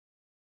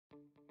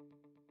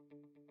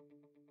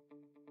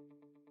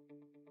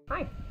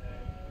Hi,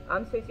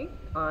 I'm Susie.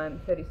 I'm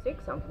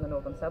 36. I'm from the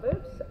northern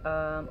suburbs.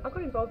 I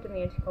got involved in the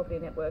Anti-Poverty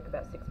Network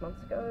about 6 months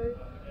ago.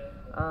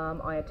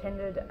 I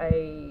attended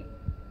a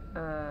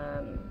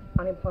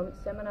unemployment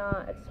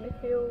seminar at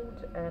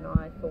Smithfield, and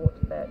I thought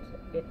that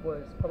it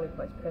was probably the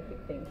most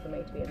perfect thing for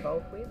me to be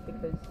involved with,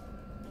 because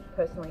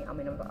personally I'm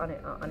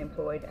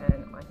unemployed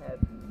and I have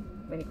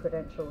many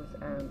credentials,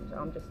 and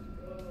I'm just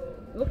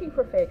looking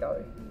for a fair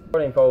go. I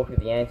got involved with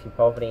the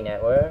Anti-Poverty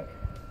Network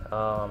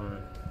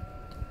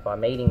by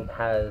meeting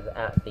Paz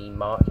at the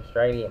March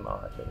Australia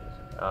marches.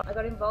 I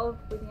got involved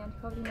with the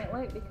Anti-Poverty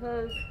Network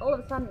because all of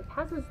a sudden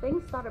Paz's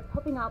things started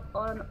popping up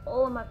on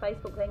all of my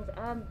Facebook things,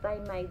 and they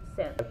made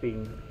sense. I've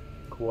been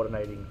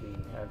coordinating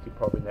the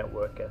Anti-Poverty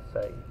Network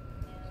SA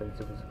since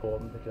it was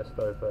formed just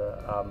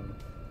over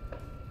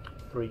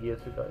 3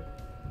 years ago.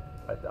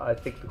 I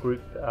think the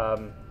group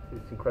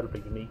is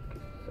incredibly unique.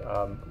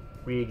 It's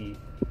really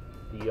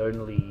the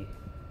only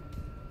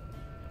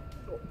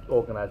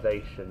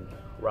organisation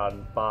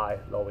run by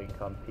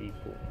low-income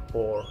people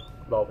for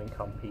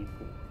low-income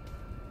people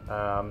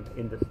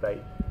in the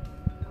state,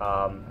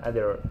 and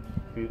there are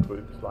few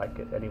groups like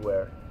it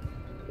anywhere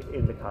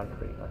in the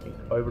country. I think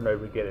over and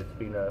over again it's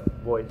been a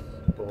voice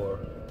for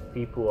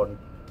people on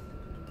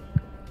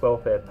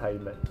welfare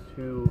payments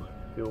who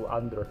feel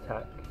under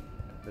attack.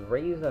 The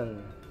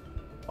reason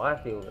I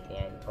feel that the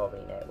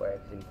Anti-Poverty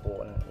Network is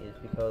important is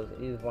because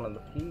it is one of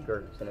the few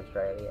groups in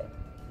Australia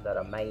that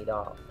are made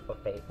up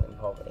of people in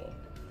poverty.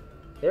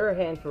 There are a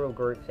handful of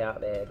groups out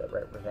there that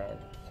represent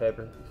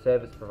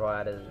service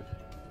providers,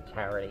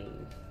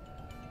 charities,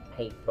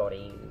 peak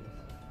bodies,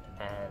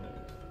 and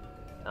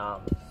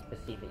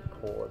specific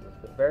causes,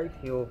 but very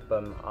few of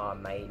them are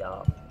made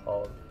up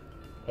of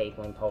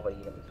people in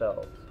poverty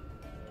themselves.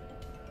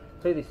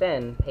 To this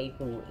end,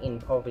 people in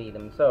poverty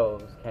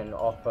themselves can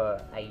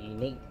offer a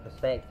unique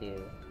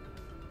perspective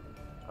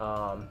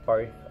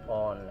both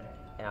on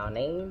our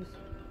needs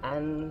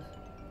and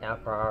our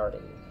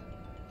priorities,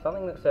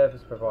 something that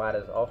service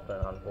providers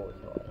often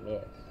unfortunately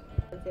miss.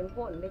 It's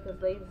important because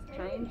these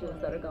changes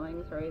that are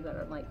going through that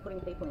are like putting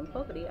people in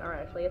poverty are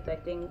actually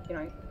affecting,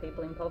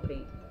 people in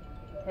poverty.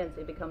 Hence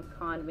it becomes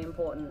kind of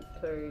important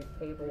to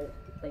people,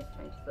 these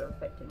changes that are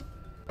affecting.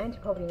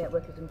 Anti-Poverty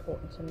Network is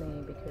important to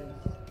me because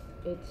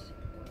it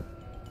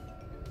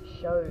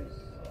shows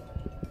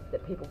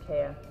that people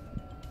care.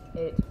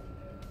 It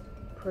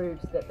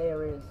proves that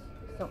there is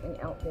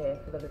something out there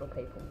for the little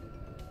people,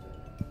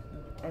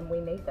 and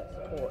we need that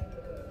support.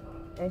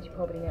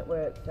 Anti-Poverty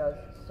Network does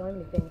so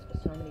many things for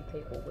so many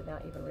people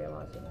without even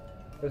realising.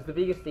 It was the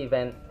biggest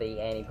event the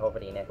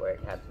Anti-Poverty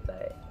Network had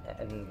today,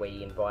 and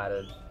we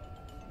invited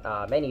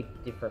many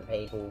different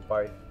people,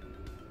 both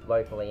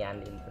locally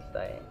and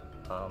interstate.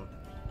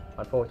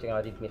 Unfortunately,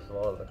 I did miss a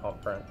lot of the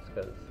conference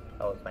because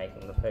I was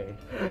making the food.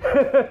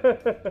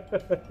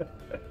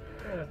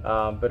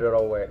 But it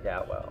all worked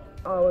out well.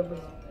 I was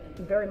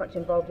very much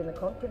involved in the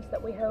conference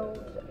that we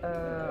held.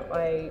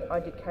 I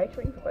did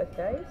catering for both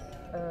days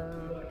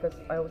because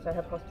I also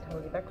have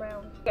hospitality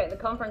background. Okay, the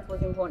conference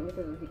was important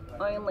because it was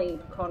the only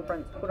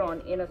conference put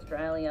on in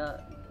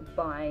Australia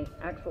by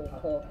actual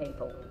poor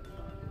people.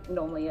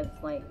 Normally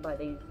it's like by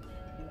these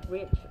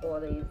rich or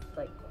these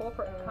like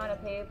corporate kind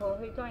of people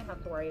who don't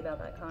have to worry about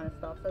that kind of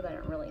stuff, so they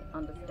don't really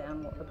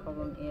understand what the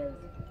problem is.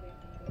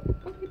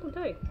 What people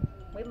do,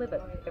 we live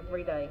it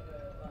every day.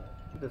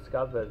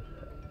 Discovered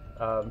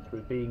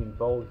through being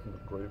involved in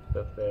the group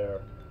that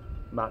they're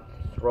much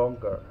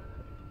stronger,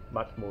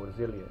 much more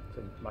resilient,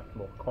 and much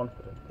more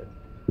confident,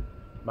 and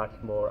much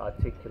more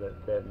articulate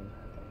than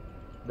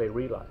they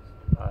realised.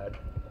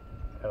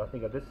 And I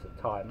think at this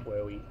time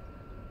where we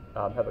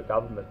have a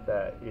government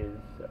that is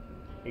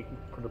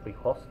incredibly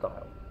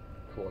hostile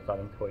towards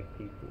unemployed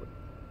people,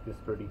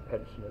 disability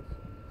pensioners,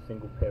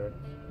 single parents,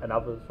 and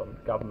others on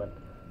government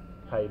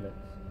payments,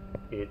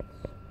 it's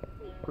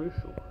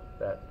crucial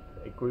that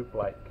a group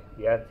like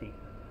the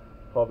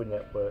Anti-Poverty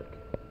Network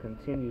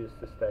continues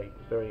to stay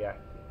very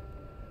active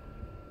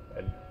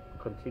and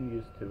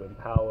continues to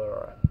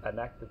empower and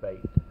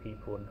activate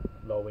people in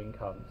low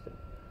incomes and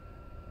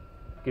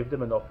give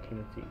them an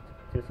opportunity to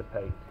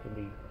participate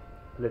in the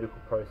political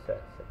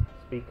process and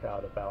speak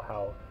out about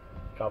how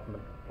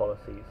government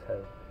policies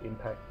have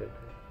impacted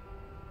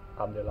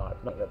their lives.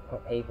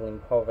 That people in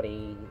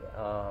poverty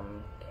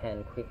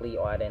can quickly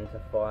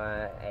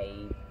identify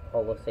a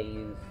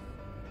policy's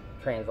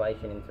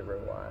translation into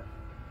real life,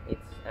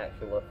 its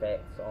actual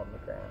effects on the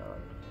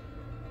ground.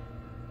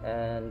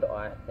 And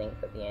I think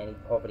that the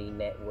Anti-Poverty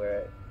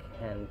Network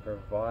can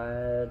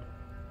provide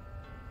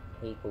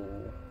people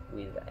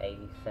with a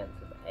sense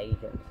of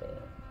agency,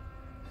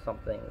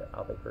 something that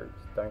other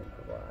groups don't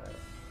provide.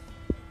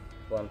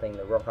 One thing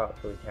to rock up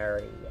to a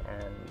charity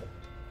and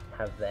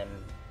have them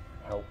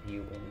help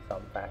you in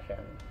some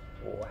fashion,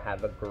 or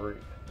have a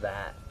group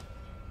that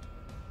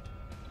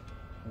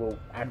will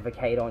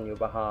advocate on your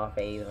behalf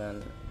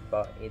even,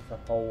 but it's a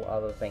whole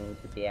other thing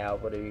to be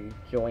able to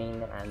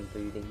join and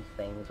do these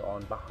things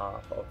on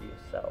behalf of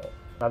yourself.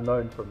 I've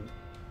known from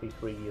these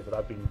 3 years that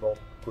I've been involved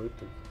with the group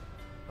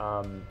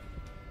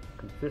is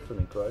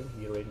consistently growing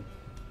year in,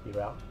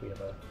 year out. We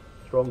have a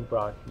strong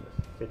branch in the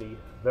city,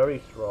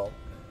 very strong,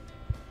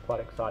 quite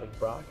exciting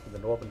branch in the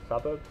northern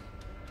suburbs,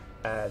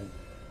 and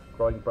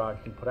growing branch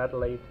in Port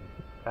Adelaide.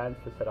 Plans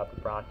to set up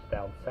a branch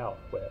down south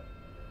where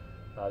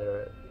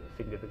there are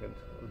significant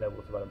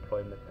levels of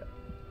unemployment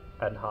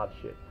and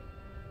hardship.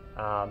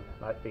 I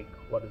think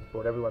what has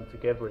brought everyone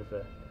together is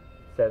a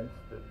sense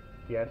that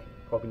the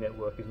Anti-Poverty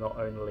Network is not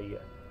only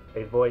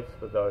a voice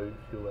for those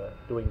who are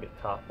doing it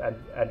tough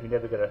and who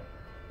never get a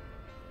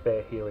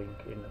fair hearing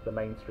in the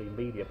mainstream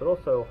media, but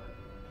also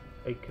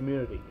a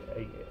community,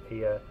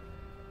 a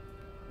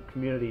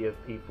community of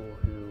people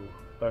who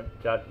don't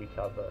judge each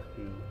other,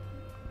 who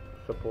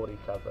support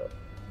each other,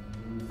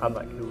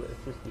 unlike who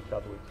assist each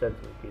other with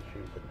sensitive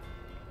issues and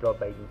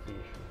job agency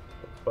issues.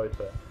 It's both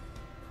a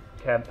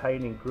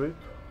campaigning group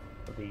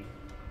for the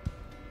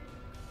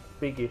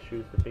big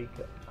issues, the big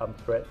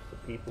threats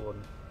that people in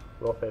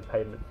welfare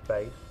payment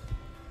face,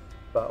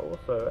 but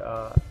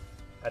also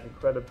an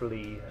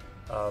incredibly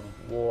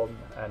warm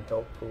and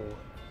helpful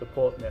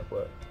support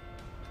network.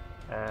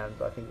 And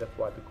I think that's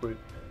why the group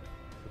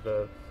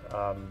deserves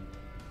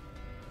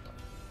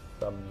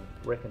some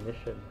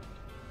recognition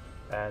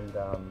and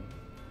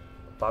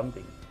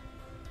funding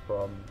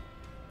from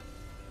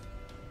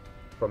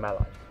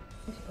allies.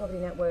 Anti-Poverty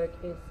Network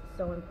is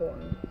so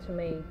important to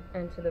me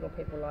and to little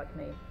people like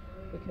me,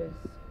 because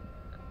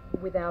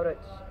without it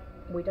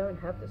we don't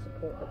have the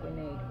support that we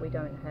need. We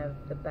don't have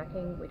the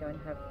backing, we don't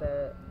have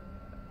the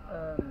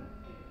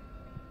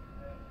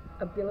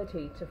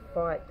ability to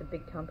fight the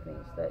big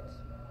companies that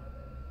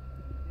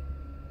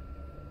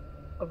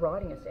are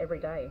riding us every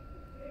day.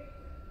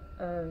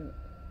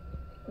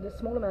 The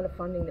small amount of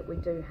funding that we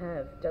do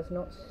have does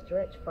not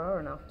stretch far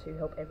enough to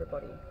help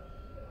everybody,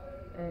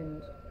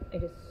 and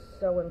it is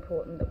so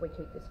important that we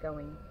keep this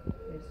going.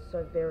 It is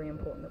so very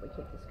important that we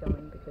keep this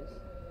going, because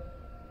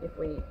if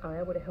we are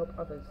able to help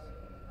others,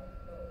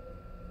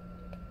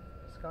 the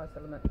sky's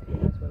the limit. Who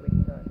knows where we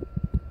can go.